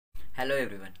Hello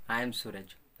everyone, I am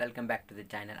Suraj. Welcome back to the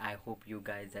channel. I hope you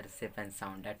guys are safe and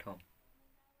sound at home.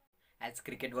 As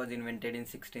cricket was invented in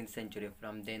 16th century,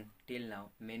 from then till now,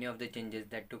 many of the changes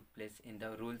that took place in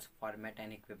the rules, format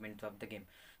and equipment of the game.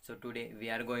 So today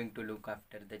we are going to look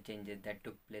after the changes that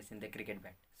took place in the cricket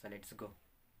bat. So let's go.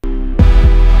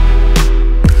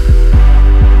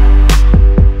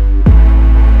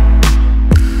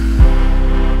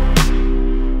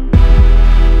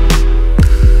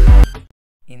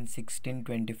 In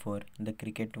 1624, the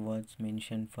cricket was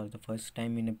mentioned for the first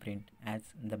time in a print as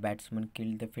the batsman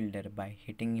killed the fielder by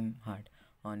hitting him hard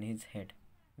on his head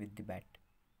with the bat.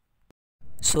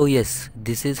 So yes,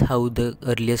 this is how the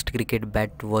earliest cricket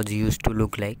bat was used to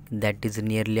look like. That is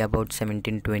nearly about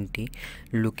 1720,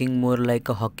 looking more like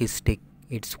a hockey stick.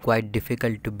 It's quite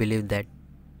difficult to believe that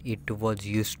it was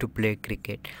used to play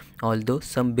cricket, although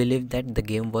some believe that the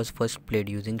game was first played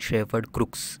using shaved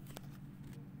crooks.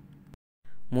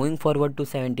 Moving forward to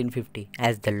 1750,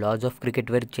 as the laws of cricket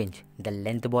were changed, the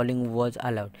length bowling was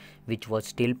allowed, which was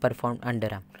still performed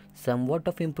underarm. Somewhat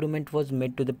of improvement was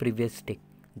made to the previous stick.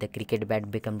 The cricket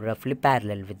bat became roughly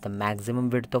parallel with the maximum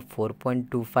width of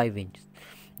 4.25 inches,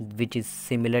 which is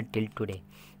similar till today.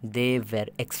 They were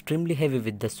extremely heavy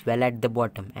with the swell at the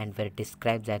bottom and were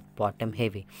described as bottom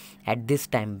heavy. At this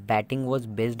time, batting was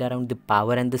based around the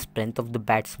power and the strength of the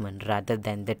batsman rather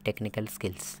than their technical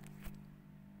skills.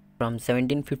 From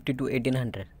 1750 to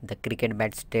 1800, the cricket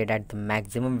bat stayed at the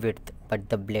maximum width, but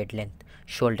the blade length,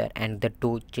 shoulder and the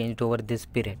toe changed over this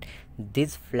period.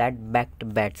 These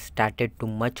flat-backed bats started to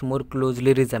much more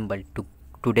closely resemble to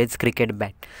today's cricket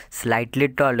bat. Slightly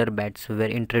taller bats were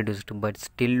introduced but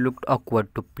still looked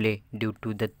awkward to play due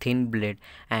to the thin blade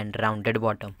and rounded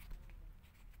bottom.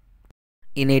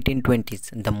 In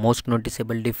 1820s, the most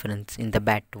noticeable difference in the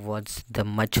bat was the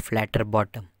much flatter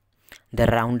bottom. The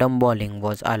round-arm bowling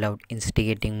was allowed,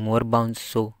 instigating more bounce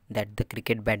so that the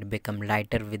cricket bat became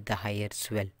lighter with the higher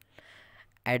swell.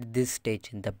 At this stage,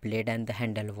 the blade and the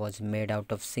handle was made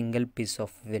out of single piece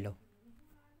of willow.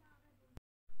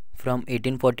 From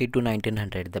 1840 to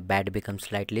 1900, the bat became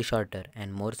slightly shorter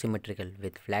and more symmetrical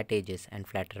with flat edges and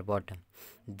flatter bottom.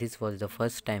 This was the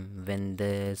first time when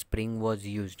the spring was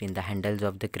used in the handles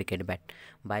of the cricket bat.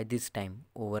 By this time,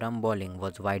 overarm bowling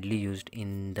was widely used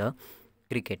in the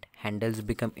cricket. Handles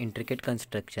become intricate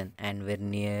construction and were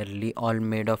nearly all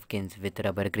made of canes with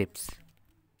rubber grips.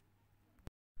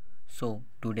 So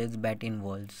today's bat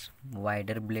involves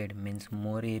wider blade, means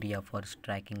more area for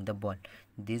striking the ball.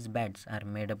 These bats are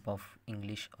made up of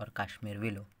English or Kashmir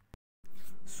willow.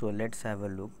 So let's have a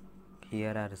look.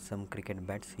 Here are some cricket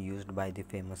bats used by the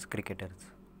famous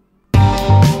cricketers.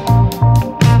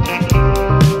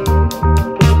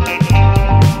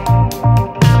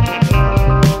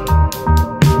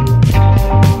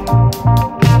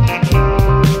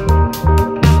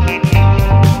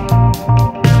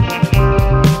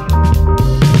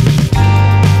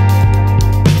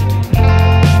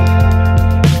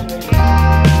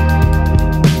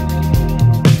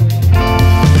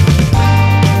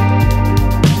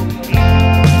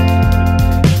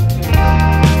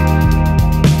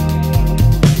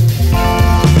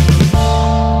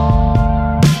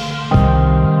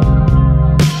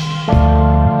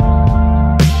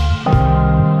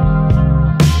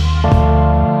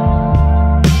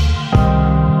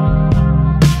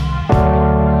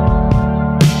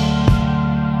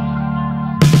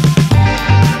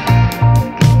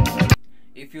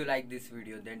 If you like this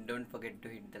video, then don't forget to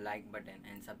hit the like button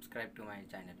and subscribe to my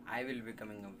channel. I will be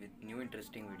coming up with new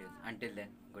interesting videos. Until then,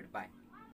 goodbye.